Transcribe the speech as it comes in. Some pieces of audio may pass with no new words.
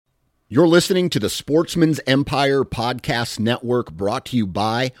You're listening to the Sportsman's Empire Podcast Network, brought to you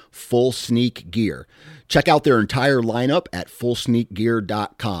by Full Sneak Gear. Check out their entire lineup at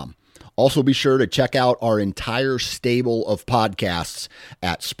fullsneakgear.com. Also be sure to check out our entire stable of podcasts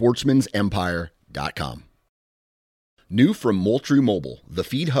at sportsmansempire.com. New from Moultrie Mobile, the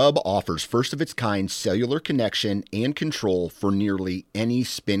Feed Hub offers first-of-its-kind cellular connection and control for nearly any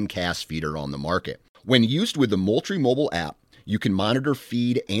spin cast feeder on the market. When used with the Moultrie Mobile app, you can monitor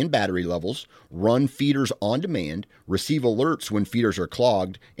feed and battery levels, run feeders on demand, receive alerts when feeders are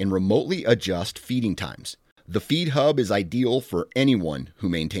clogged, and remotely adjust feeding times. The Feed Hub is ideal for anyone who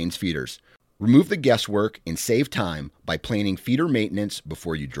maintains feeders. Remove the guesswork and save time by planning feeder maintenance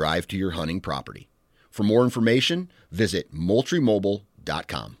before you drive to your hunting property. For more information, visit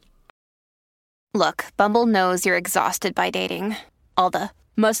MoultrieMobile.com. Look, Bumble knows you're exhausted by dating. All the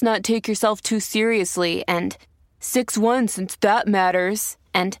must not take yourself too seriously and 6'1" since that matters.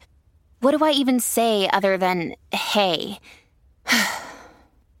 And what do I even say other than, hey?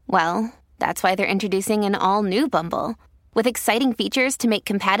 Well, that's why they're introducing an all-new Bumble, with exciting features to make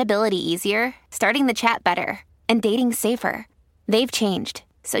compatibility easier, starting the chat better, and dating safer. They've changed,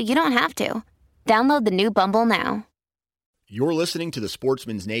 so you don't have to. Download the new Bumble now. You're listening to the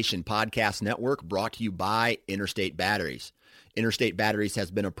Sportsman's Nation Podcast Network, brought to you by Interstate Batteries. Interstate Batteries has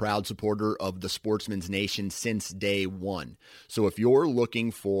been a proud supporter of the Sportsman's Nation since day one. So if you're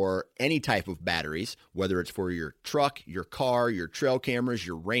looking for any type of batteries, whether it's for your truck, your car, your trail cameras,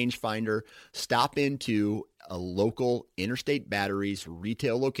 your rangefinder, stop into a local Interstate Batteries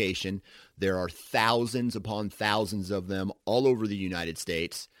retail location. There are thousands upon thousands of them all over the United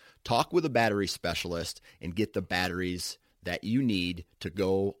States. Talk with a battery specialist and get the batteries that you need to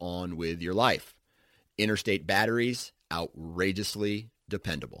go on with your life. Interstate Batteries, outrageously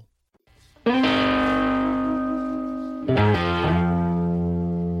dependable. All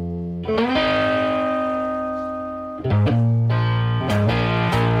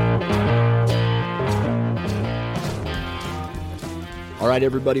right,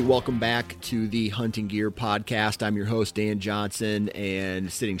 everybody, welcome back to the Hunting Gear Podcast. I'm your host, Dan Johnson,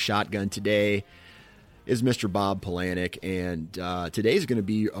 and sitting shotgun today is Mr. Bob Polanic, and today is going to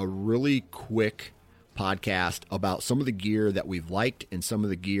be a really quick podcast about some of the gear that we've liked and some of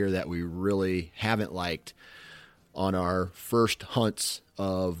the gear that we really haven't liked on our first hunts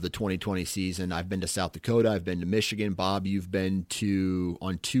of the 2020 season. I've been to South Dakota. I've been to Michigan. Bob, you've been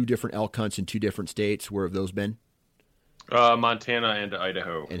on two different elk hunts in two different states. Where have those been? Montana and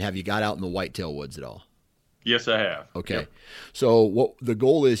Idaho. And have you got out in the whitetail woods at all? Yes, I have. Okay. Yep. So what the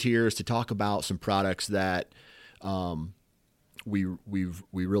goal is here is to talk about some products that we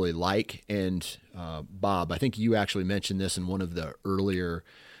really like. And Bob, I think you actually mentioned this in one of the earlier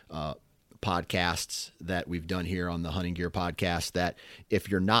podcasts that we've done here on the Hunting Gear Podcast, that if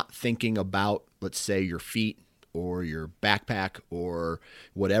you're not thinking about, let's say, your feet or your backpack or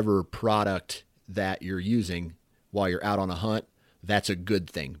whatever product that you're using while you're out on a hunt, that's a good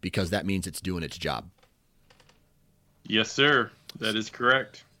thing, because that means it's doing its job. Yes, sir. That is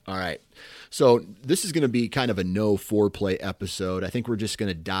correct. All right. So this is going to be kind of a no foreplay episode. I think we're just going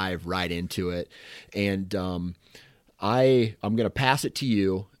to dive right into it. And I'm going to pass it to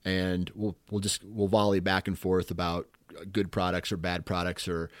you, and we'll volley back and forth about good products or bad products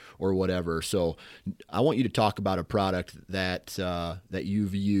or whatever. So I want you to talk about a product that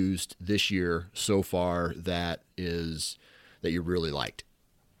you've used this year so far that you really liked.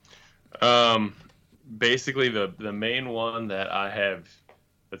 Basically the main one that I have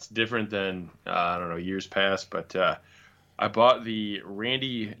that's different than years past, but I bought the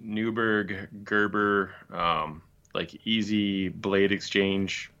Randy Newberg Gerber easy blade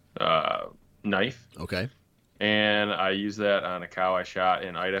exchange knife. Okay. And I used that on a cow I shot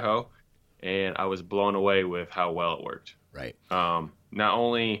in Idaho, and I was blown away with how well it worked. Right. Not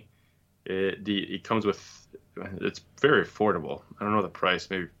only it comes with, it's very affordable. I don't know the price,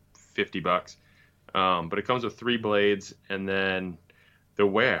 maybe $50. But it comes with 3 blades, and then the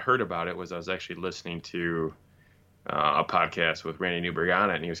way I heard about it was I was actually listening to a podcast with Randy Newberg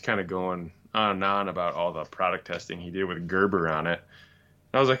on it, and he was kind of going on and on about all the product testing he did with Gerber on it.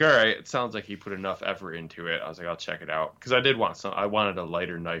 And I was like, all right, it sounds like he put enough effort into it. I was like, I'll check it out, because I wanted a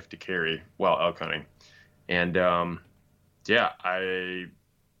lighter knife to carry while elk hunting. And I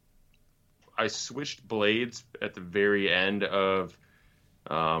switched blades at the very end of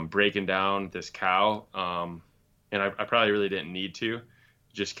breaking down this cow, and I probably really didn't need to.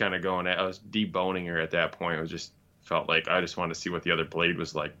 Just kind of I was deboning her at that point. It was just felt like I just wanted to see what the other blade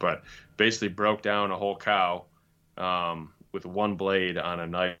was like, but basically broke down a whole cow with one blade on a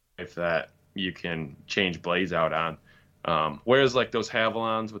knife that you can change blades out on. Whereas like those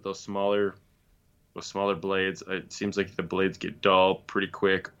Havalons with those smaller blades, it seems like the blades get dull pretty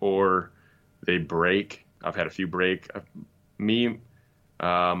quick or they break. I've had a few break.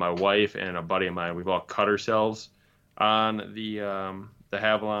 My wife and a buddy of mine, we've all cut ourselves on the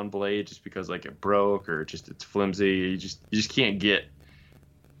Havalon blade just because like it broke or just it's flimsy. You just can't get,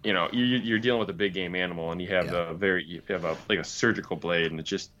 you're dealing with a big game animal and you have like a surgical blade and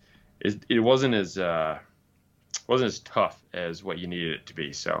it wasn't as tough as what you needed it to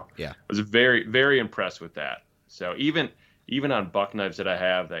be. So yeah, I was very, very impressed with that. So even on buck knives that I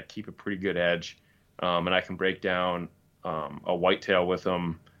have that keep a pretty good edge, and I can break down a whitetail with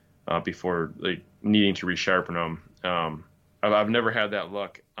them before like needing to resharpen them. I've never had that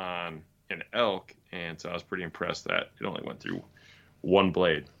luck on an elk, and so I was pretty impressed that it only went through one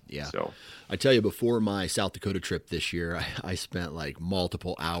blade. Yeah. So I tell you, before my South Dakota trip this year, I spent like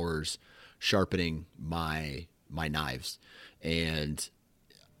multiple hours sharpening my knives, and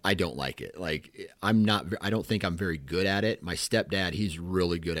I don't like it. Like I don't think I'm very good at it. My stepdad, he's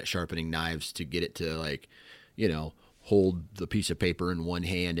really good at sharpening knives to get it to like, hold the piece of paper in one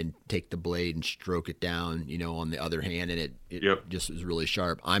hand and take the blade and stroke it down, on the other hand. And it just is really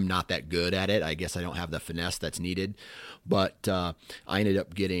sharp. I'm not that good at it. I guess I don't have the finesse that's needed, but I ended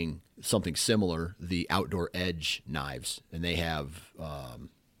up getting something similar, the Outdoor Edge knives, and they have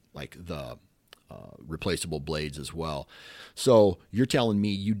like the replaceable blades as well. So you're telling me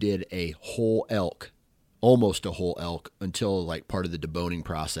you did a whole elk, almost a whole elk, until like part of the deboning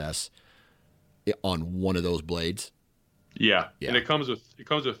process on one of those blades? Yeah. And it comes with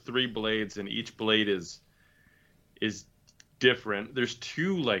 3 blades, and each blade is different. There's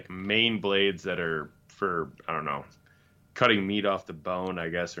 2 like main blades that are for, I don't know, cutting meat off the bone, I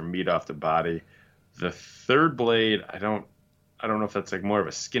guess, or meat off the body. The third blade, I don't know if that's like more of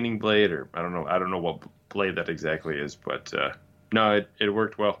a skinning blade or I don't know what blade that exactly is, but no, it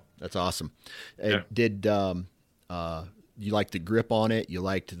worked well. That's awesome. Yeah. Did you like the grip on it? You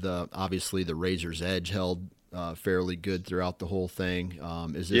liked obviously the razor's edge held fairly good throughout the whole thing.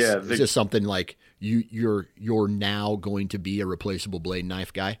 Is this something like you're now going to be a replaceable blade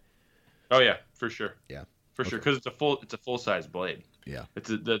knife guy? Oh yeah, for sure. Yeah, for sure. Because it's a full size blade. Yeah, it's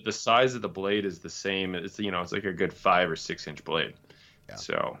the size of the blade is the same. It's it's like a good 5 or 6 inch blade. Yeah.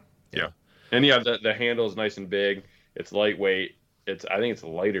 So yeah, and the handle is nice and big. It's lightweight. I think it's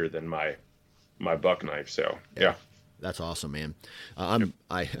lighter than my buck knife. So yeah. That's awesome, man.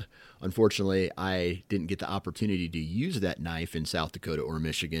 Unfortunately, I didn't get the opportunity to use that knife in South Dakota or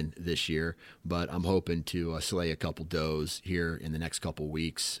Michigan this year, but I'm hoping to slay a couple does here in the next couple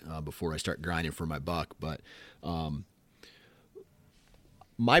weeks before I start grinding for my buck. But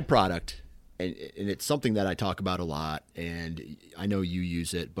my product, and it's something that I talk about a lot, and I know you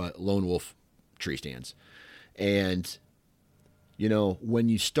use it, but Lone Wolf tree stands. And, when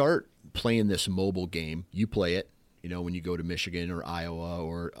you start playing this mobile game, you play it, when you go to Michigan or Iowa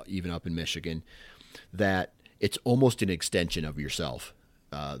or even up in Michigan, that it's almost an extension of yourself.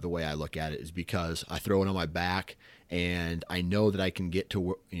 The way I look at it is because I throw it on my back and I know that I can get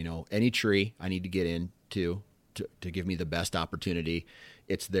to, any tree I need to get into to give me the best opportunity.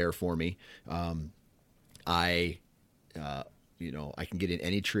 It's there for me. I can get in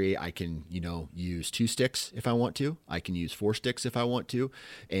any tree. I can, use 2 sticks if I want to. I can use 4 sticks if I want to.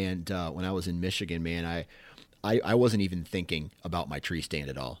 And when I was in Michigan, man, I wasn't even thinking about my tree stand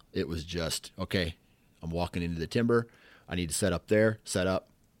at all. It was just, okay, I'm walking into the timber. I need to set up there, set up,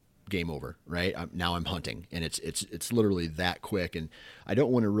 game over, right? Now I'm hunting, and it's literally that quick. And I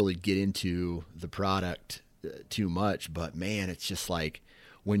don't want to really get into the product too much, but man, it's just like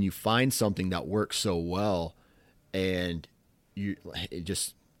when you find something that works so well, and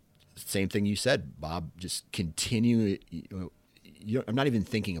same thing you said, Bob, just continue. I'm not even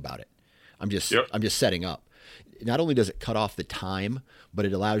thinking about it. I'm just setting up. Not only does it cut off the time, but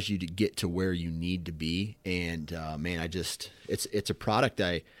it allows you to get to where you need to be. And man, it's a product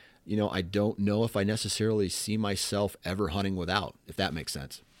I don't know if I necessarily see myself ever hunting without, if that makes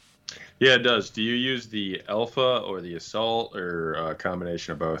sense. Yeah, it does. Do you use the Alpha or the Assault, or a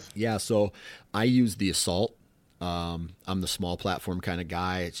combination of both? Yeah, so I use the Assault. I'm the small platform kind of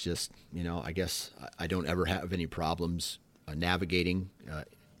guy. It's just, I guess I don't ever have any problems navigating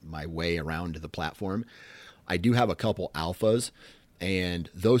my way around the platform. I do have a couple Alphas, and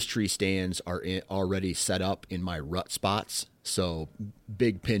those tree stands are already set up in my rut spots. So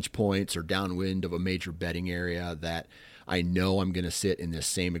big pinch points or downwind of a major bedding area that I know I'm going to sit in this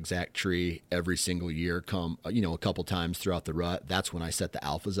same exact tree every single year, a couple times throughout the rut. That's when I set the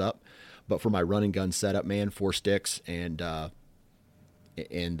Alphas up. But for my run and gun setup, man, 4 sticks and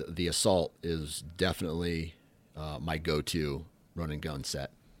the Assault is definitely my go-to run and gun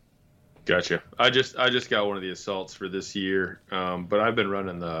set. Gotcha. I just got one of the assaults for this year, but I've been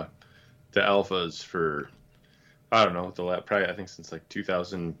running the alphas for, I don't know, probably I think since like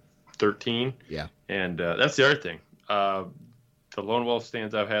 2013. Yeah. And that's the other thing. The Lone Wolf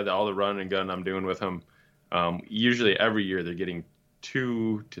stands I've had, all the run and gun I'm doing with them, usually every year they're getting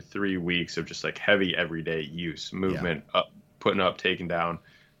 2 to 3 weeks of just like heavy everyday use, movement, up, putting up, taking down,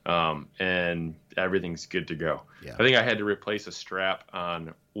 and everything's good to go. Yeah. I think I had to replace a strap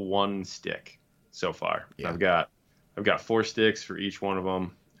on one stick so far. Yeah. I've got 4 sticks for each one of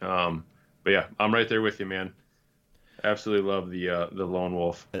them. But yeah, I'm right there with you, man. Absolutely love the Lone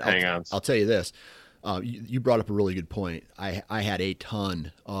Wolf hang-ons. I'll tell you this. You brought up a really good point. I had a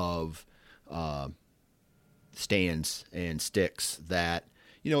ton of stands and sticks that,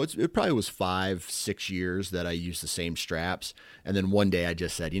 it probably was 5-6 years that I used the same straps. And then one day I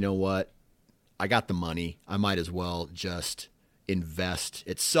just said, you know what? I got the money. I might as well just invest.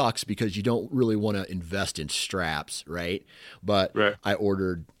 It sucks because you don't really want to invest in straps, right? But right. I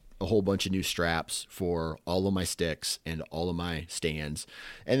ordered a whole bunch of new straps for all of my sticks and all of my stands.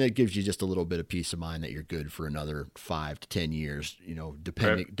 And it gives you just a little bit of peace of mind that you're good for another 5 to 10 years,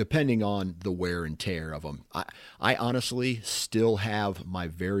 depending on the wear and tear of them. I honestly still have my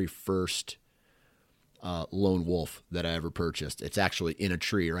very first Lone Wolf that I ever purchased. It's actually in a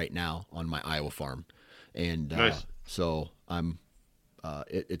tree right now on my Iowa farm. And nice. So I'm,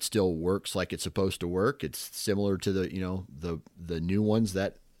 it still works like it's supposed to work. It's similar to the new ones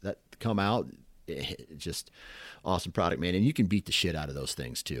that come out. It's just awesome product, man. And you can beat the shit out of those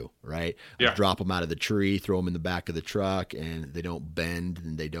things too, right? Yeah. Drop them out of the tree, throw them in the back of the truck, and they don't bend,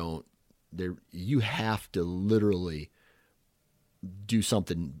 and you have to literally do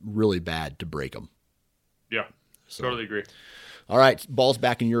something really bad to break them. Yeah, totally agree. All right, ball's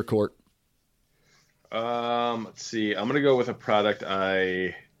back in your court. Let's see. I'm gonna go with a product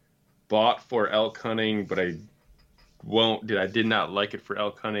I bought for elk hunting, but I did not like it for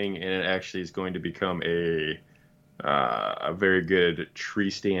elk hunting, and it actually is going to become a very good a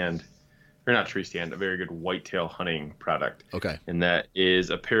very good whitetail hunting product. Okay. And that is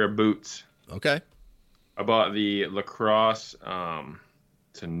a pair of boots. Okay. I bought the Lacrosse.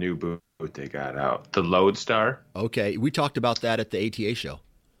 It's a new boot they got out, the Lodestar. Okay, we talked about that at the ATA show.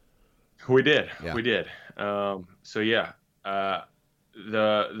 We did. Yeah. We did. So yeah,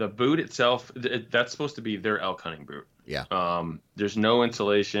 the boot itself, that's supposed to be their elk hunting boot. Yeah. There's no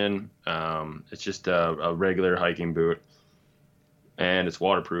insulation. It's just a regular hiking boot, and it's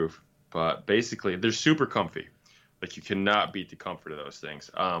waterproof. But basically, they're super comfy. Like, you cannot beat the comfort of those things.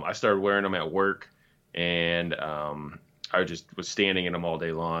 I started wearing them at work, and I just was standing in them all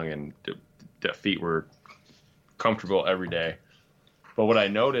day long, and the feet were comfortable every day. But what I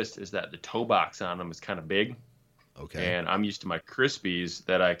noticed is that the toe box on them is kind of big. Okay. And I'm used to my Crispies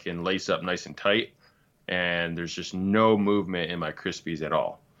that I can lace up nice and tight, and there's just no movement in my Crispies at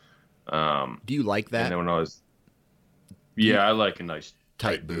all. Do you like that? And then I like a nice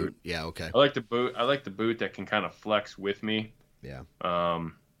tight boot. Yeah. Okay. I like the boot that can kind of flex with me. Yeah.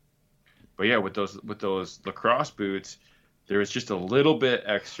 But yeah, with those Lacrosse boots, there was just a little bit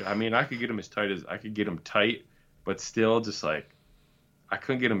extra. I mean, I could get them tight, but still just like, I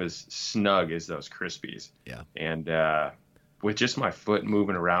couldn't get them as snug as those Crispies. Yeah. And with just my foot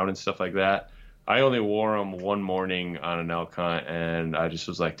moving around and stuff like that, I only wore them one morning on an elk hunt, and I just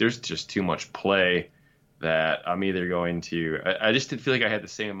was like, there's just too much play that I'm either going to. I just didn't feel like I had the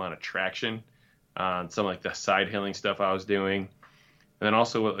same amount of traction on some like the side hilling stuff I was doing. And then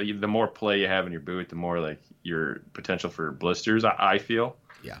also, the more play you have in your boot, the more like your potential for blisters, I feel.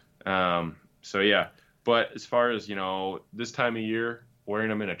 Yeah. So yeah, but as far as, this time of year, wearing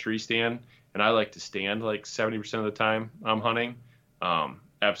them in a tree stand, and I like to stand like 70% of the time I'm hunting,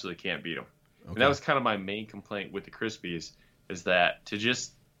 absolutely can't beat them. Okay. And that was kind of my main complaint with the Crispies, is that to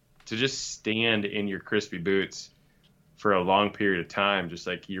just stand in your Crispy boots for a long period of time, just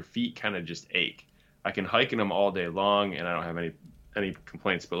like your feet kind of just ache. I can hike in them all day long, and I don't have any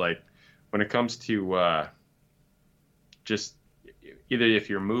complaints, but like when it comes to just either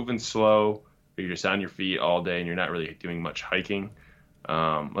if you're moving slow or you're just on your feet all day and you're not really doing much hiking,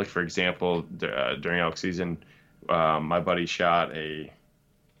 like for example, during elk season, my buddy shot a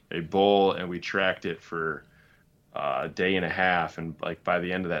bull, and we tracked it for a day and a half, and like by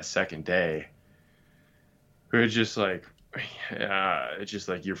the end of that second day, it was just like, it's just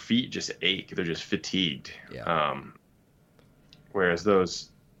like your feet just ache, they're just fatigued. Yeah. Whereas those,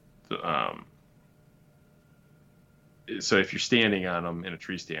 so if you're standing on them in a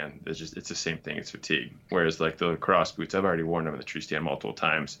tree stand, it's the same thing. It's fatigue. Whereas like the Lacrosse boots, I've already worn them in the tree stand multiple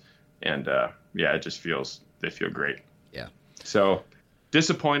times, and it just feels feel great. Yeah. So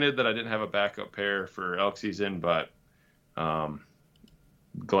disappointed that I didn't have a backup pair for elk season, but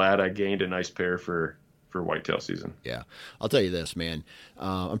glad I gained a nice pair for whitetail season. Yeah. I'll tell you this, man.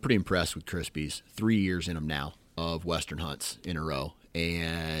 I'm pretty impressed with Crispy's. 3 years in them now of Western hunts in a row.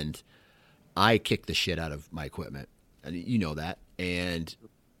 And I kick the shit out of my equipment. And you know that. And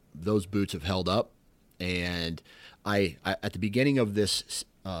those boots have held up. And I at the beginning of this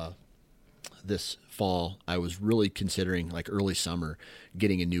this fall, I was really considering, like early summer,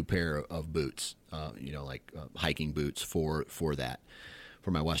 getting a new pair of boots, hiking boots for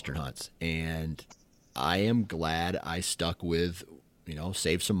my Western hunts. And I am glad I stuck with,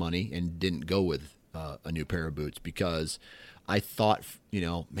 save some money and didn't go with a new pair of boots, because I thought,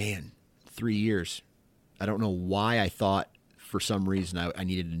 man, 3 years. I don't know why I thought for some reason I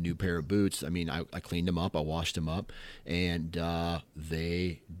needed a new pair of boots. I mean, I cleaned them up, I washed them up, and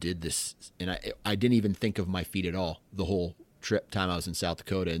they did this. And I didn't even think of my feet at all the whole time I was in South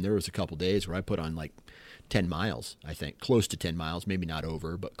Dakota. And there was a couple days where I put on like 10 miles, I think, close to 10 miles, maybe not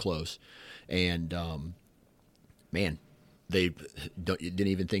over, but close. And man, you didn't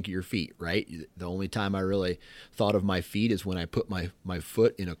even think of your feet, right? The only time I really thought of my feet is when I put my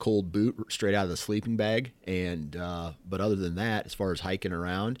foot in a cold boot straight out of the sleeping bag. And but other than that, as far as hiking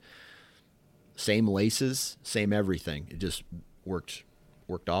around, same laces, same everything. It just worked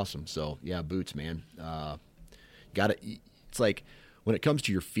awesome. So yeah, boots, man. It's like when it comes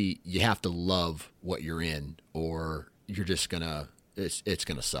to your feet, you have to love what you're in, or you're just it's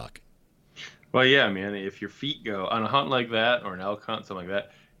gonna suck. Well, yeah, man. If your feet go on a hunt like that, or an elk hunt, something like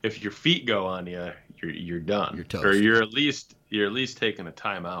that, if your feet go on you, you're done. You're toast. Or you're at least taking a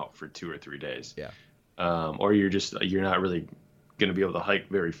time out for 2 or 3 days. Yeah. Or you're not really going to be able to hike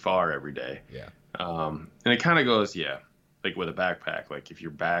very far every day. Yeah. And it kind of goes, like with a backpack. Like if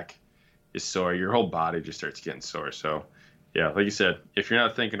your back is sore, your whole body just starts getting sore. So, yeah, like you said, if you're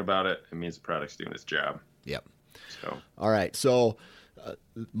not thinking about it, it means the product's doing its job. Yep. So. All right. So.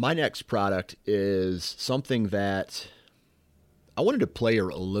 My next product is something that I wanted to play a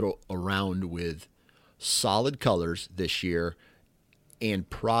little around with, solid colors this year, and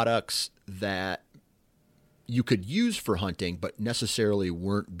products that you could use for hunting, but necessarily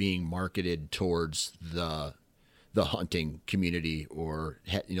weren't being marketed towards the hunting community, or,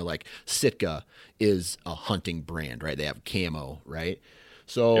 like Sitka is a hunting brand, right? They have camo, right?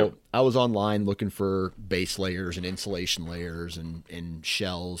 So yep. I was online looking for base layers and insulation layers and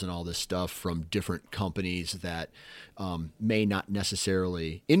shells and all this stuff from different companies that may not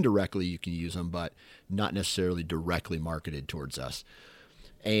necessarily, indirectly you can use them, but not necessarily directly marketed towards us.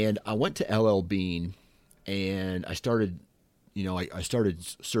 And I went to LL Bean and I started, I started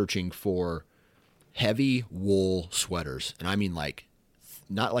searching for heavy wool sweaters. And I mean like,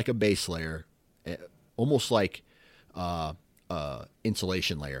 not like a base layer, almost like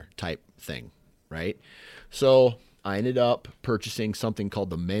insulation layer type thing, right? So I ended up purchasing something called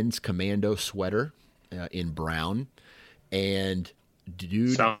the Men's Commando sweater in brown, and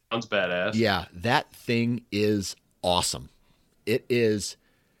dude, sounds badass. Yeah, that thing is awesome. It is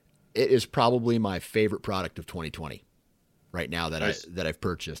probably my favorite product of 2020 right now that nice. I've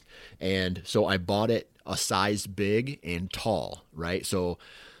purchased. And so I bought it a size big and tall, right? So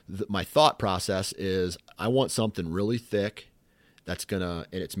my thought process is I want something really thick and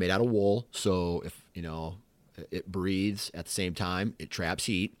it's made out of wool. So if, it breathes at the same time, it traps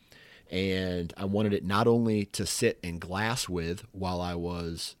heat. And I wanted it not only to sit in glass with while I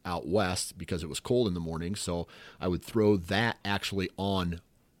was out west because it was cold in the morning. So I would throw that actually on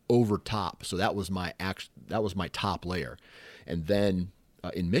over top. So that was my top layer. And then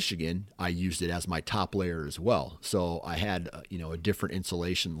in Michigan, I used it as my top layer as well. So I had, a different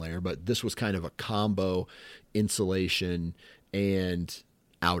insulation layer, but this was kind of a combo insulation and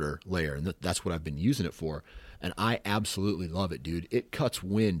outer layer. And that's what I've been using it for. And I absolutely love it, dude. It cuts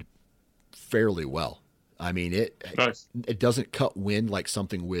wind fairly well. I mean, nice. It doesn't cut wind like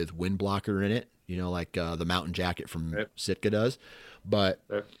something with wind blocker in it, like the mountain jacket from Sitka does. But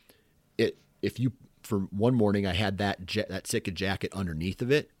for one morning, I had that Sitka jacket underneath of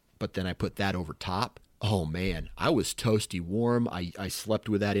it, but then I put that over top. Oh man, I was toasty warm. I slept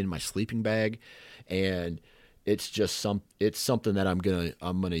with that in my sleeping bag, and it's just something that I'm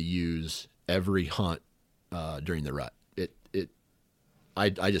gonna use every hunt during the rut. I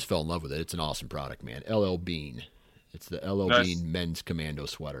just fell in love with it. It's an awesome product, man. LL Bean. It's the LL nice. Bean Men's Commando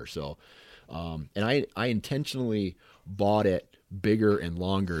sweater. So, and I intentionally bought it bigger and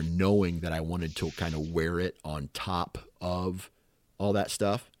longer, knowing that I wanted to kind of wear it on top of all that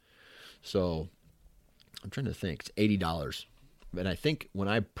stuff. So I'm trying to think. It's $80 and I think when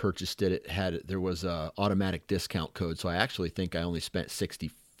I purchased it, there was a automatic discount code. So I actually think I only spent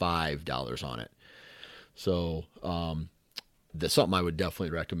 $65 on it. So, that's something I would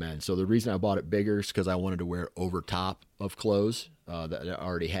definitely recommend. So the reason I bought it bigger is because I wanted to wear over top of clothes that I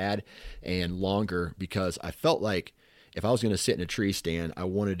already had, and longer because I felt like if I was going to sit in a tree stand, I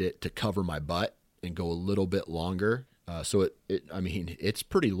wanted it to cover my butt and go a little bit longer. So it's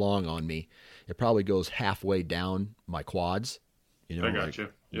pretty long on me. It probably goes halfway down my quads, I got you.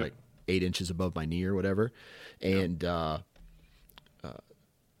 Yep. Like 8 inches above my knee or whatever. And, and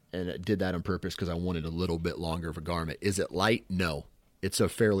it did that on purpose because I wanted a little bit longer of a garment. Is it light? No. It's a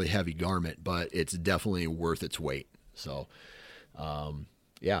fairly heavy garment, but it's definitely worth its weight. So,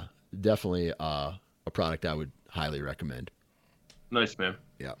 yeah, definitely a product I would highly recommend. Nice, man.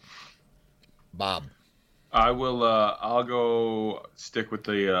 Yeah. Bob. I will. I'll go stick with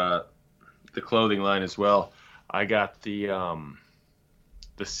the clothing line as well. I got the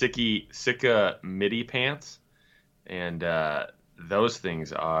Sika midi pants, and those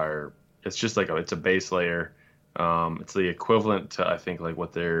things are. It's just like it's a base layer. It's the equivalent to I think like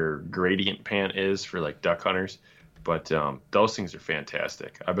what their gradient pant is for like duck hunters, but those things are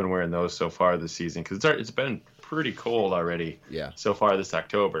fantastic. I've been wearing those so far this season because it's been pretty cold already. Yeah. So far this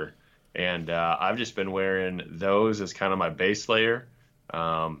October. And I've just been wearing those as kind of my base layer.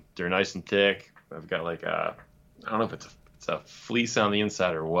 They're nice and thick. I've got like I don't know if it's a fleece on the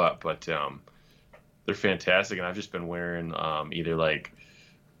inside or what, but they're fantastic. And I've just been wearing either like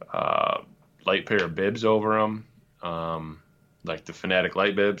light pair of bibs over them, like the Fanatic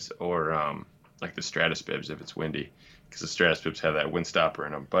light bibs, or like the Stratus bibs if it's windy, because the Stratus bibs have that wind stopper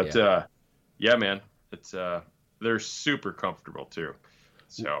in them. But yeah, man, it's they're super comfortable too.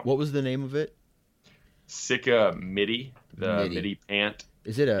 So what was the name of it? Sika midi, the midi pant.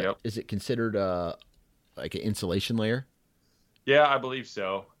 Is it is it considered like an insulation layer? Yeah, I believe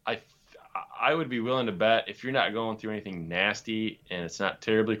so. I would be willing to bet if you're not going through anything nasty and it's not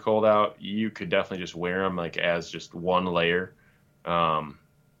terribly cold out, you could definitely just wear them like as just one layer.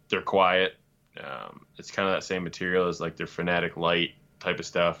 They're quiet. It's kind of that same material as like their Fanatic light type of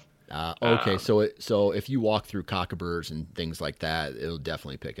stuff. Okay, so if you walk through cockaburs and things like that, it'll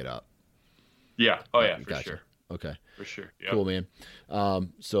definitely pick it up. Yeah. Oh yeah, for gotcha. Sure. Okay. For sure. Yep. Cool, man.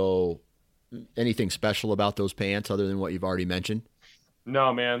 So anything special about those pants other than what you've already mentioned?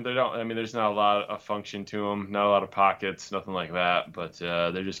 No, man, they don't. I mean, there's not a lot of function to them, not a lot of pockets, nothing like that. But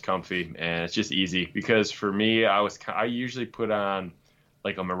they're just comfy and it's just easy. Because for me, I usually put on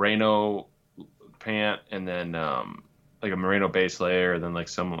like a merino pant and then like a merino base layer, and then like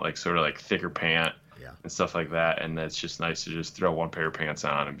some like sort of like thicker pant and stuff like that. And it's just nice to just throw one pair of pants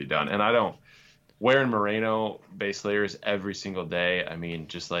on and be done. And I don't wearing merino base layers every single day. I mean,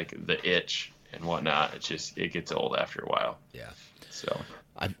 just like the itch and whatnot, it gets old after a while. Yeah. So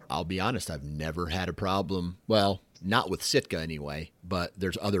I'll be honest, I've never had a problem. Well, not with Sitka anyway, but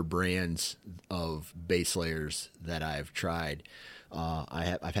there's other brands of base layers that I've tried.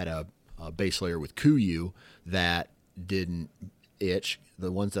 I've had a base layer with Kuiu that didn't itch.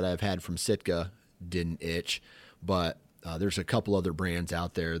 The ones that I've had from Sitka didn't itch, but there's a couple other brands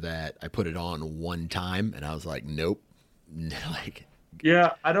out there that I put it on one time and I was like, nope. Like,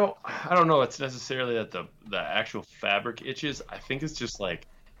 yeah, I don't know. It's necessarily that the actual fabric itches. I think it's just like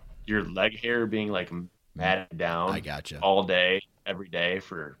your leg hair being like matted down. I gotcha. All day, every day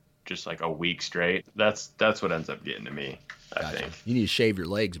for just like a week straight. That's what ends up getting to me. I think you need to shave your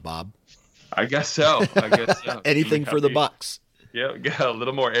legs, Bob. I guess so. Anything for the bucks. Yeah, get a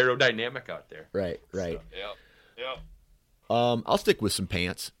little more aerodynamic out there. Right. So, yeah. I'll stick with some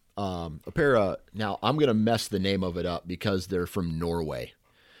pants. A pair of, now I'm going to mess the name of it up because they're from Norway.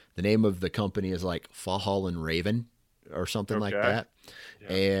 The name of the company is like Fahallen Raven or something like that.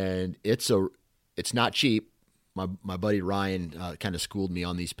 Yeah. And it's not cheap. My buddy Ryan kind of schooled me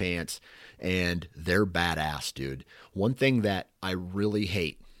on these pants and they're badass, dude. One thing that I really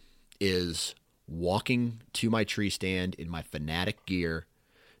hate is walking to my tree stand in my Fanatic gear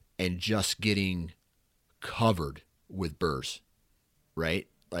and just getting covered with burrs, right?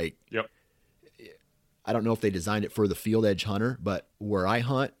 Like, yep. I don't know if they designed it for the field edge hunter, but where I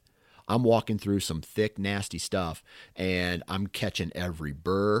hunt, I'm walking through some thick, nasty stuff, and I'm catching every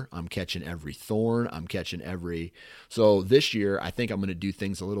burr. I'm catching every thorn. So this year, I think I'm going to do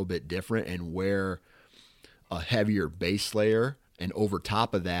things a little bit different and wear a heavier base layer. And over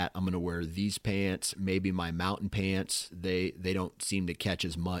top of that, I'm going to wear these pants, maybe my mountain pants. They don't seem to catch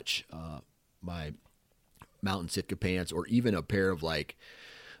as much, my mountain Sitka pants, or even a pair of like,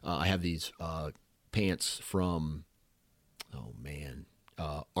 I have these pants from,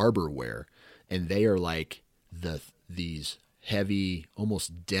 Arbor Wear, and they are like these heavy,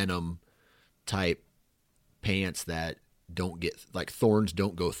 almost denim type pants that don't get, like, thorns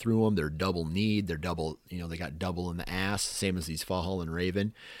don't go through them. They're double kneed. They're double, they got double in the ass, same as these Faughall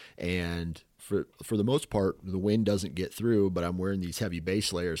Raven. And for the most part, the wind doesn't get through, but I'm wearing these heavy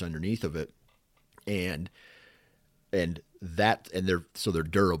base layers underneath of it. And they're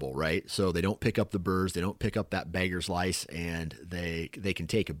durable, right? So they don't pick up the burrs, they don't pick up that beggar's lice, and they can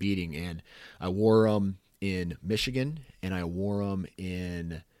take a beating. And I wore them in Michigan, and I wore them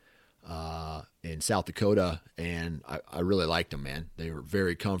in South Dakota, and I really liked them, man. They were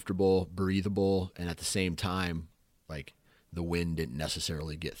very comfortable, breathable, and at the same time, like, the wind didn't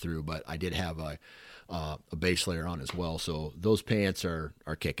necessarily get through. But I did have a base layer on as well, so those pants are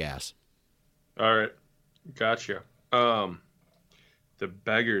kick-ass. All right, gotcha. The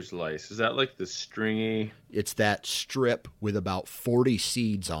beggar's lice, is that like the stringy? It's that strip with about 40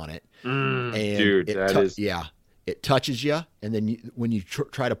 seeds on it. And dude, it touches you, and then when you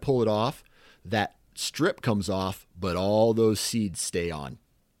try to pull it off, that strip comes off, but all those seeds stay on.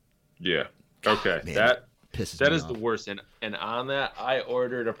 Yeah. Okay. Man, that pisses that me is off. the worst. And on that, I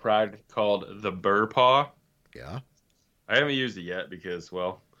ordered a product called the Burr Paw. Yeah. I haven't used it yet because,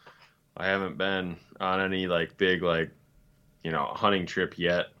 well, I haven't been on any big hunting trip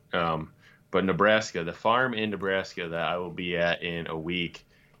yet. But Nebraska, the farm in Nebraska that I will be at in a week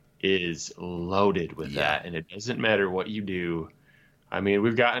is loaded with that. And it doesn't matter what you do. I mean,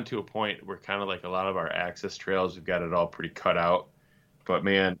 we've gotten to a point where kind of like a lot of our access trails, we've got it all pretty cut out. But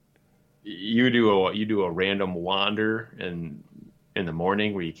man, you do a random wander in the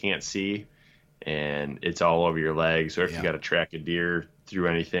morning where you can't see, and it's all over your legs. Or if you got to track a deer through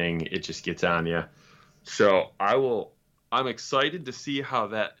anything, it just gets on you. So I'm excited to see how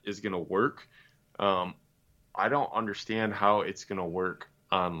that is going to work. I don't understand how it's going to work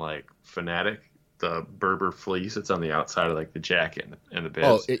on Fanatic, the Berber fleece. It's on the outside of the jacket and the bibs.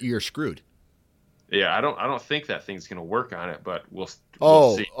 Oh, you're screwed. Yeah, I don't think that thing's going to work on it, but we'll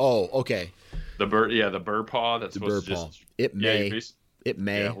see. Oh, okay. The Burr Paw. That's supposed to just. It may. It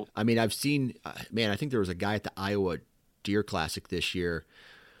may. Yeah. I mean, I've seen. Man, I think there was a guy at the Iowa Deer Classic this year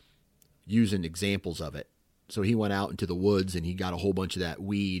using examples of it. So he went out into the woods and he got a whole bunch of that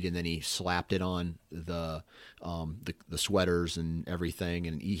weed, and then he slapped it on the sweaters and everything.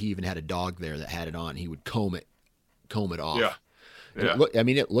 And he even had a dog there that had it on. He would comb it off. Yeah. Yeah.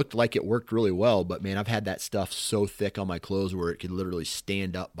 It looked like it worked really well, but man, I've had that stuff so thick on my clothes where it could literally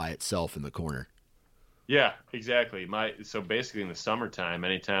stand up by itself in the corner. Yeah, exactly. So basically in the summertime,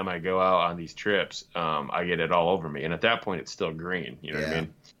 anytime I go out on these trips, I get it all over me. And at that point, it's still green. You know what I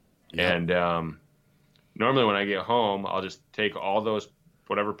mean? Yeah. And normally when I get home, I'll just take all those,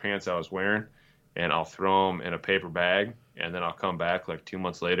 whatever pants I was wearing, and I'll throw them in a paper bag. And then I'll come back 2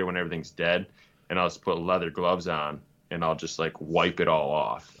 months later when everything's dead, and I'll just put leather gloves on, and I'll just wipe it all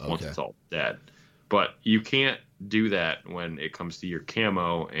off once it's all dead. But you can't do that when it comes to your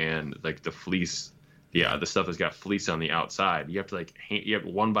camo and the fleece. Yeah, the stuff that's got fleece on the outside. You have to you have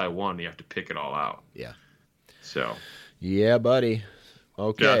one by one. You have to pick it all out. Yeah. So. Yeah, buddy.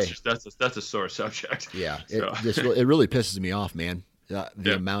 Okay. Yeah, that's a sore subject. Yeah. So. It really pisses me off, man.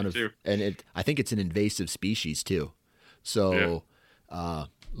 The amount of, too. And I think it's an invasive species too. So,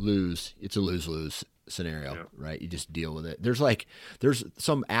 it's a lose-lose scenario, right? You just deal with it. There's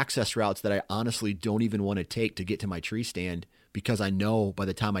some access routes that I honestly don't even want to take to get to my tree stand, because I know by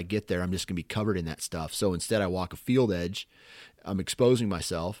the time I get there, I'm just going to be covered in that stuff. So instead I walk a field edge, I'm exposing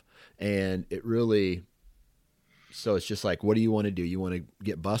myself, and it really, so it's just what do you want to do? You want to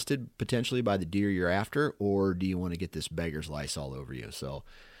get busted potentially by the deer you're after, or do you want to get this beggar's lice all over you? So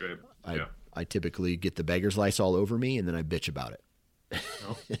I typically get the beggar's lice all over me, and then I bitch about it.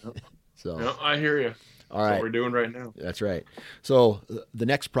 No. So no, I hear you. All right. What we're doing right now. That's right. So the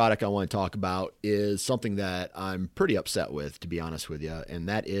next product I want to talk about is something that I'm pretty upset with, to be honest with you, and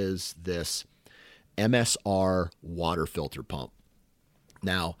that is this MSR water filter pump.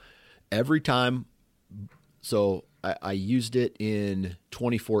 Now, every time, so I used it in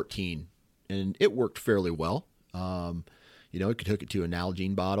 2014, and it worked fairly well. You could hook it to an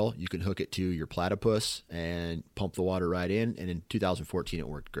Nalgene bottle. You can hook it to your platypus and pump the water right in. And in 2014, it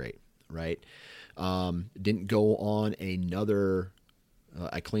worked great, right? Didn't go on another.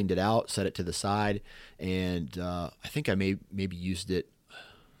 I cleaned it out, set it to the side, and I think I maybe used it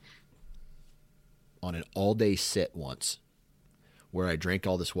on an all-day sit once, where I drank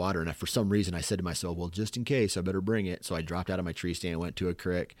all this water, and for some reason I said to myself, well, just in case, I better bring it. So I dropped out of my tree stand, went to a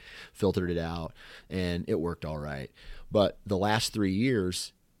creek, filtered it out, and it worked all right. But the last 3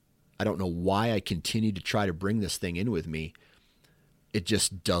 years, I don't know why I continued to try to bring this thing in with me. It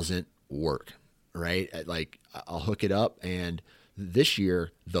just doesn't work. right? Like I'll hook it up, and this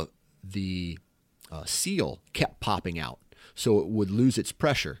year the seal kept popping out, so it would lose its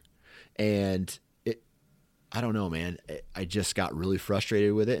pressure, and I don't know, man. I just got really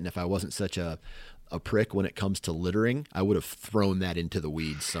frustrated with it, and if I wasn't such a prick when it comes to littering, I would have thrown that into the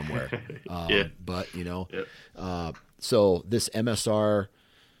weeds somewhere. But yep. So this MSR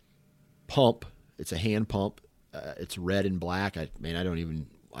pump, it's a hand pump. It's red and black. I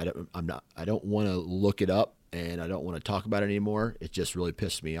don't want to look it up, and I don't want to talk about it anymore. It just really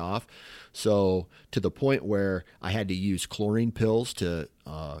pissed me off. So to the point where I had to use chlorine pills to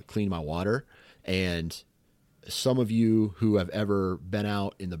clean my water. And some of you who have ever been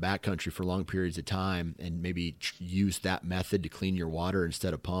out in the backcountry for long periods of time and maybe used that method to clean your water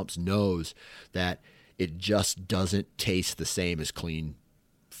instead of pumps knows that it just doesn't taste the same as clean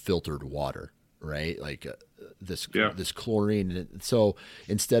filtered water, right? Like this chlorine. So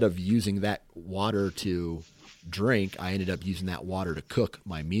instead of using that water to drink, I ended up using that water to cook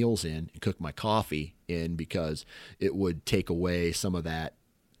my meals in and cook my coffee in, because it would take away some of that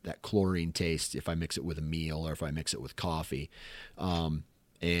chlorine taste if I mix it with a meal or if I mix it with coffee.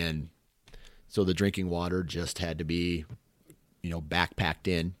 And so the drinking water just had to be, backpacked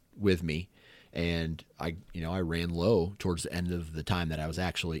in with me. And I ran low towards the end of the time that I was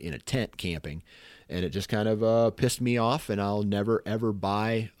actually in a tent camping, and it just kind of pissed me off, and I'll never, ever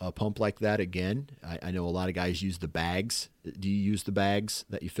buy a pump like that again. I know a lot of guys use the bags. Do you use the bags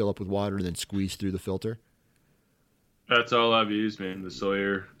that you fill up with water and then squeeze through the filter? That's all I've used, man. The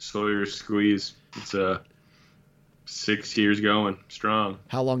Sawyer squeeze. It's 6 years going strong.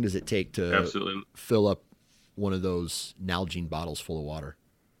 How long does it take to absolutely fill up one of those Nalgene bottles full of water?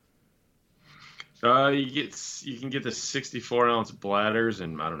 You can get the 64-ounce bladders,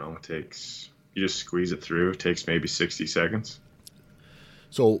 and I don't know, you just squeeze it through. It takes maybe 60 seconds.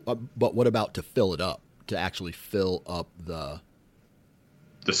 So, but what about to fill it up? To actually fill up the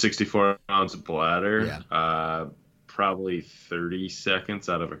 64-ounce bladder? Yeah. Probably 30 seconds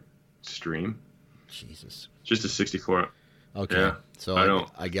out of a stream. Jesus. Just a 64. Okay. Yeah. So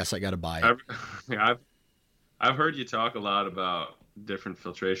I guess I got to buy it. I've heard you talk a lot about different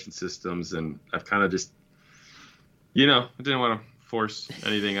filtration systems, and I've kind of just, I didn't want to force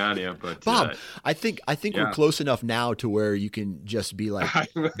anything on you, but Bob, I think we're close enough now to where you can just be like,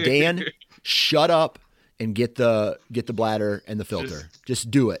 Dan, shut up and get the bladder and the filter.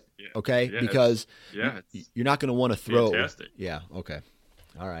 Just do it. Okay. Yeah, because you're not going to want to throw. Fantastic. Yeah. Okay.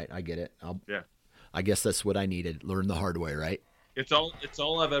 All right. I get it. Yeah. I guess that's what I needed. Learn the hard way, right? It's all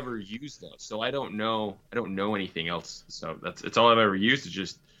I've ever used, though. So I don't know anything else. So it's all I've ever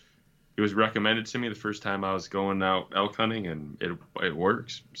used. It was recommended to me the first time I was going out elk hunting, and it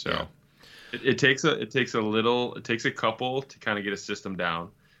works. So it takes a couple to kind of get a system down,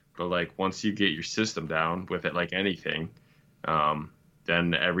 but like once you get your system down with it, like anything,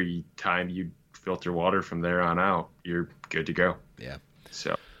 then every time you filter water from there on out, you're good to go. Yeah.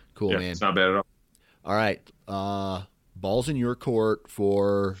 So cool, man. It's not bad at all. All right. Ball's in your court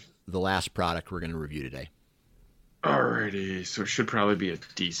for the last product we're going to review today. Alrighty. So it should probably be a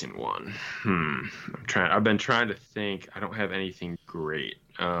decent one. I've been trying to think. I don't have anything great.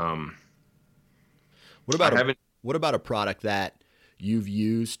 What about a product that you've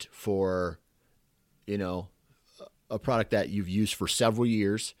used for, a product that you've used for several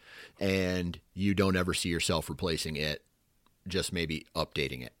years and you don't ever see yourself replacing it, just maybe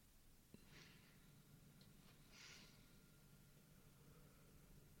updating it?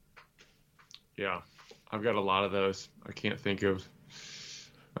 Yeah, I've got a lot of those. I can't think of.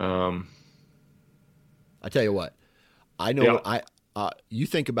 I tell you what, I know. Yeah. You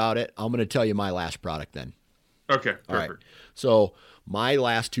think about it. I'm going to tell you my last product then. Okay, perfect. All right. So my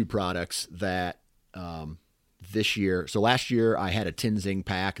last two products that this year. So last year I had a Tenzing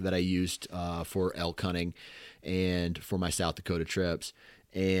pack that I used for elk hunting and for my South Dakota trips,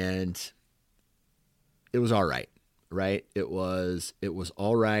 and it was all right. Right. It was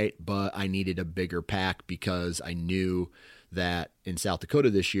all right, but I needed a bigger pack because I knew that in South Dakota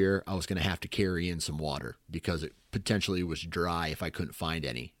this year, I was going to have to carry in some water because it potentially was dry if I couldn't find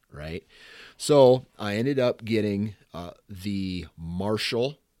any. Right. So I ended up getting the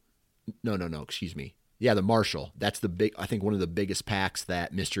Marshall. No, excuse me. Yeah, the Marshall. That's I think one of the biggest packs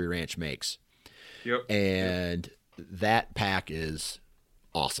that Mystery Ranch makes. Yep. And that pack is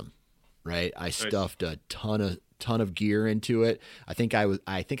awesome. Right. I stuffed a ton of gear into it. I think I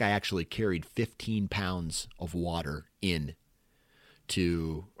actually carried 15 pounds of water into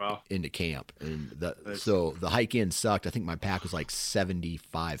camp, and so the hike in sucked. I think my pack was like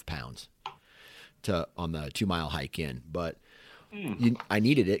 75 pounds on the 2 mile hike in, but I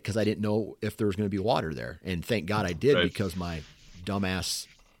needed it because I didn't know if there was going to be water there. And thank God I did, because my dumbass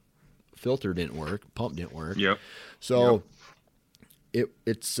filter didn't work, pump didn't work. Yep. So it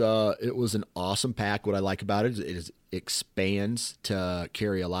was an awesome pack. What I like about it is it expands to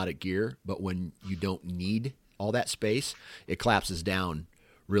carry a lot of gear, but when you don't need all that space, it collapses down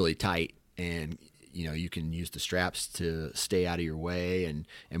really tight, and you can use the straps to stay out of your way and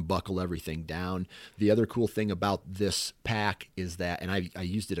buckle everything down. The other cool thing about this pack is that, and I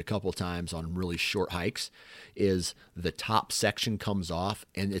used it a couple times on really short hikes, is the top section comes off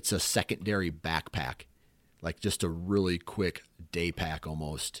and it's a secondary backpack, like just a really quick day pack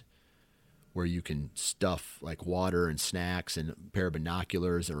almost, where you can stuff like water and snacks and a pair of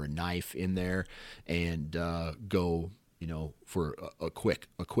binoculars or a knife in there and go for a quick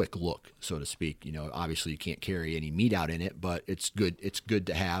look, so to speak. Obviously you can't carry any meat out in it, but it's good. It's good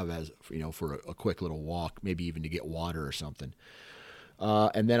to have as, for a quick little walk, maybe even to get water or something.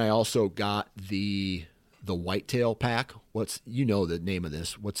 And then I also got the whitetail pack. What's the name of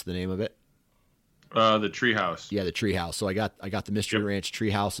this? What's the name of it? The Treehouse. Yeah, the Treehouse. So I got the Mystery Ranch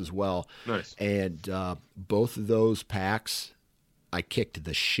Treehouse as well. Nice. And both of those packs I kicked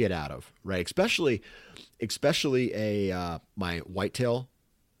the shit out of, right? Especially my whitetail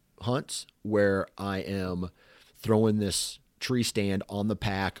hunts, where I am throwing this tree stand on the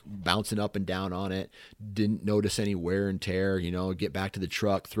pack, bouncing up and down on it, didn't notice any wear and tear, get back to the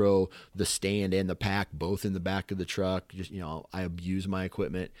truck, throw the stand and the pack both in the back of the truck. Just, I abuse my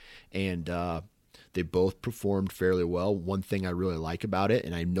equipment, and they both performed fairly well. One thing I really like about it,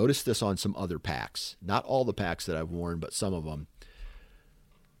 and I noticed this on some other packs, not all the packs that I've worn, but some of them,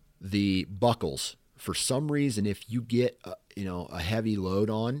 the buckles. For some reason, if you get a heavy load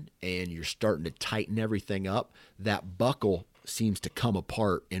on and you're starting to tighten everything up, that buckle seems to come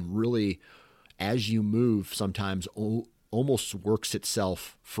apart and really, as you move, sometimes almost works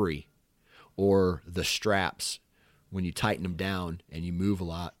itself free. Or the straps, when you tighten them down and you move a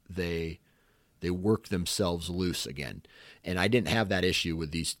lot, they work themselves loose again. And I didn't have that issue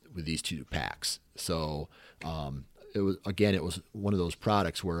with these two packs. So it was one of those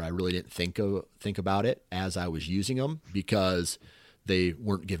products where I really didn't think about it as I was using them, because they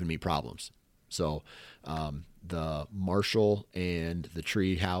weren't giving me problems. So the Marshall and the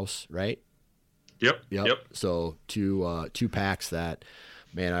Treehouse, right? Yep. So two packs that,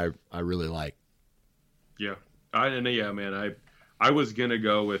 man, I really like. Yeah. I was gonna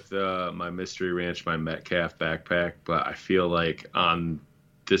go with my Mystery Ranch, my Metcalf backpack, but I feel like on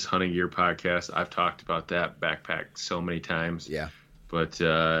this Hunting Gear podcast, I've talked about that backpack so many times. Yeah. But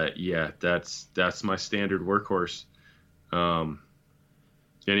that's my standard workhorse. And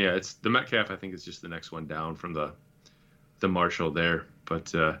yeah, it's the Metcalf. I think is just the next one down from the Marshall there.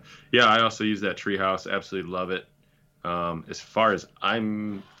 But I also use that Treehouse. Absolutely love it. As far as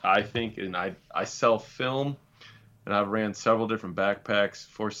I think, and I self film, and I've ran several different backpacks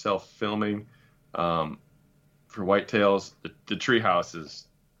for self filming. For whitetails, the Treehouse is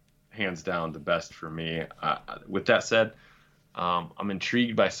hands down the best for me. With that said, I'm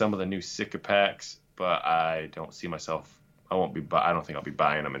intrigued by some of the new Sitka packs, but I don't see myself. I don't think I'll be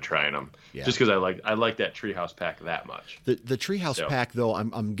buying them and trying them, just because I like that Treehouse pack that much. The Treehouse pack, though,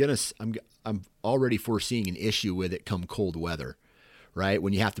 I'm already foreseeing an issue with it come cold weather, right?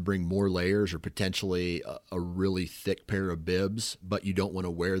 When you have to bring more layers or potentially a really thick pair of bibs, but you don't want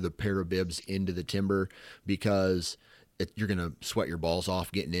to wear the pair of bibs into the timber because you're going to sweat your balls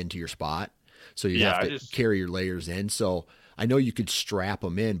off getting into your spot. So you have to carry your layers in. So I know you could strap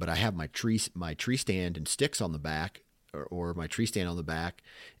them in, but I have my tree stand and sticks on the back, or my tree stand on the back.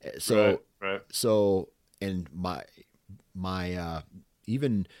 So, right. So, and my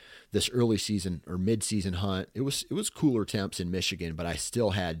even this early season or mid-season hunt, it was cooler temps in Michigan, but I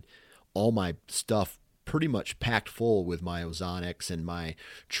still had all my stuff pretty much packed full with my Ozonics and my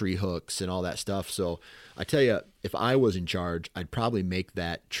tree hooks and all that stuff. So I tell you, if I was in charge, I'd probably make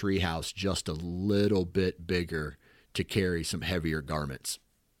that Treehouse just a little bit bigger to carry some heavier garments.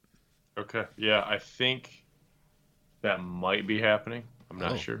 Okay. Yeah, I think that might be happening. I'm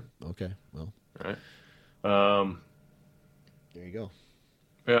not sure. Okay. Well. All right. There you go.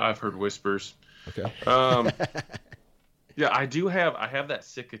 Yeah, I've heard whispers. Okay. Yeah, I have that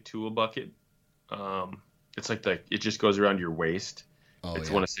Sitka tool bucket. It's like it just goes around your waist. It's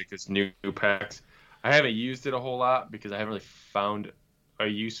one of Sitka's new packs. I haven't used it a whole lot because I haven't really found a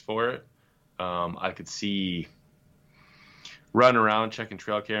use for it. I could see running around checking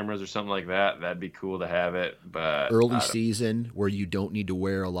trail cameras or something like that. That'd be cool to have it. But early season where you don't need to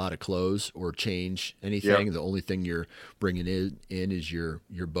wear a lot of clothes or change anything. Yep. The only thing you're bringing in is your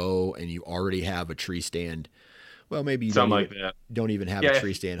bow, and you already have a tree stand Well, maybe you something like that. Don't even have a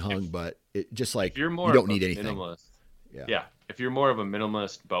tree stand hung, but it just like you don't need anything. Minimalist, yeah. If you're more of a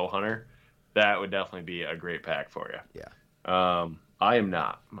minimalist bow hunter, that would definitely be a great pack for you. Yeah. I am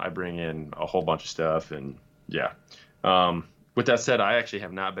not. I bring in a whole bunch of stuff, and yeah. With that said, I actually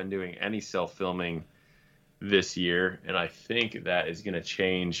have not been doing any self-filming this year, and I think that is going to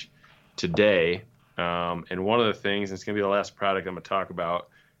change today. And one of the things, and it's going to be the last product I'm going to talk about,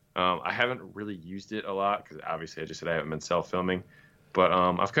 I haven't really used it a lot because obviously I just said I haven't been self-filming, but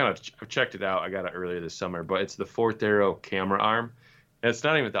I've checked it out. I got it earlier this summer, but it's the Fourth Arrow camera arm, and it's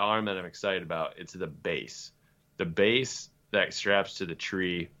not even the arm that I'm excited about. It's the base that straps to the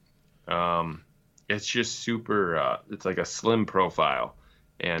tree. It's just super. It's like a slim profile,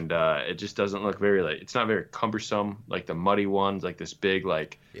 and it just doesn't look very it's not very cumbersome like the muddy ones, like this big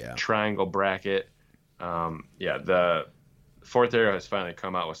triangle bracket. The Fourth Arrow has finally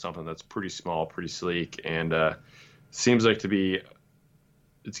come out with something that's pretty small, pretty sleek, and seems like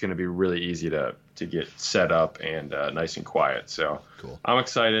it's going to be really easy to get set up and nice and quiet. So cool. I'm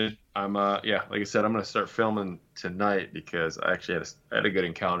excited. I'm like I said, I'm going to start filming tonight because I actually had a good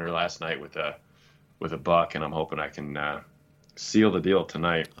encounter last night with a buck, and I'm hoping I can seal the deal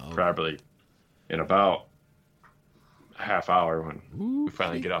tonight, probably in about a half hour when we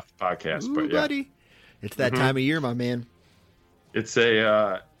finally get off the podcast. But buddy, it's that time of year, my man. It's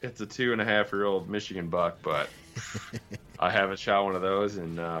a 2.5-year-old Michigan buck, but I haven't shot one of those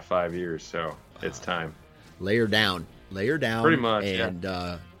in 5 years, so it's time. Lay her down, pretty much. And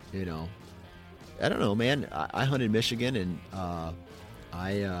I don't know, man. I hunted Michigan, and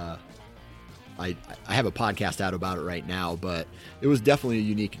I have a podcast out about it right now, but it was definitely a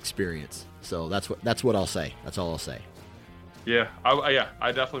unique experience. So that's what I'll say. That's all I'll say. Yeah,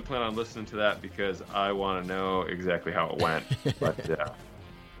 I definitely plan on listening to that because I want to know exactly how it went. But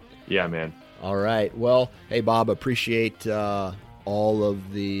yeah, man. All right. Well, hey, Bob, appreciate all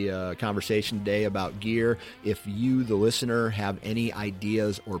of the conversation today about gear. If you, the listener, have any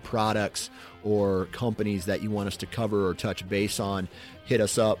ideas or products or companies that you want us to cover or touch base on, hit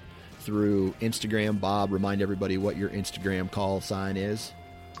us up through Instagram. Bob, remind everybody what your Instagram call sign is.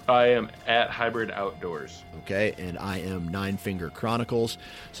 I am at Hybrid Outdoors. Okay, and I am Nine Finger Chronicles.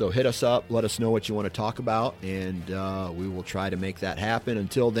 So hit us up, let us know what you want to talk about, and we will try to make that happen.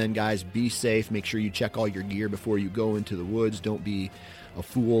 Until then, guys, be safe. Make sure you check all your gear before you go into the woods. Don't be a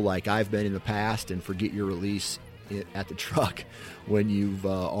fool like I've been in the past and forget your release at the truck when you've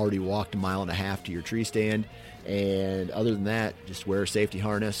already walked 1.5 miles to your tree stand. And other than that, just wear a safety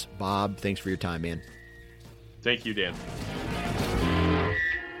harness. Bob, thanks for your time, man. Thank you, Dan.